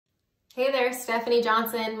Hey there, Stephanie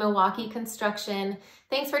Johnson, Milwaukee Construction.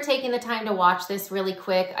 Thanks for taking the time to watch this really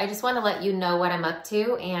quick. I just want to let you know what I'm up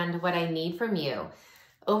to and what I need from you.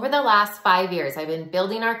 Over the last 5 years, I've been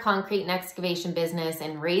building our concrete and excavation business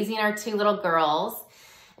and raising our 2 little girls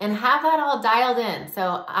and have that all dialed in.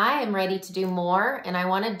 So I am ready to do more, and I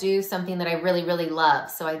want to do something that I really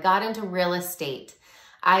love. So I got into real estate.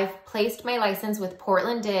 I've placed my license with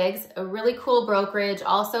Portland Diggs, a really cool brokerage,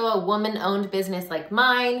 also a woman-owned business like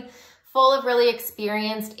mine, full of really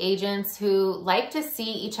experienced agents who like to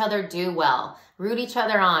see each other do well, root each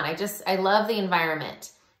other on. I love the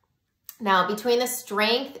environment. Now, between the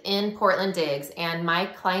strength in Portland Diggs and my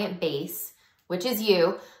client base, which is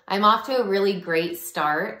you, I'm off to a really great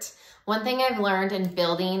start. One thing I've learned in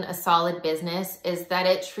building a solid business is that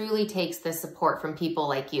it truly takes the support from people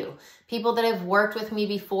like you. People that have worked with me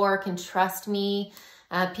before, can trust me,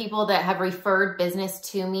 people that have referred business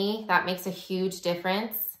to me. That makes a huge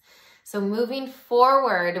difference. So moving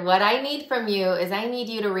forward, what I need from you is I need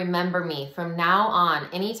you to remember me from now on.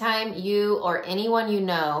 Anytime you or anyone you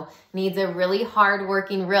know needs a really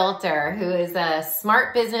hardworking realtor who is a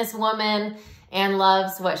smart businesswoman and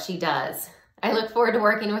loves what she does. I look forward to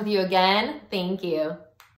working with you again. Thank you.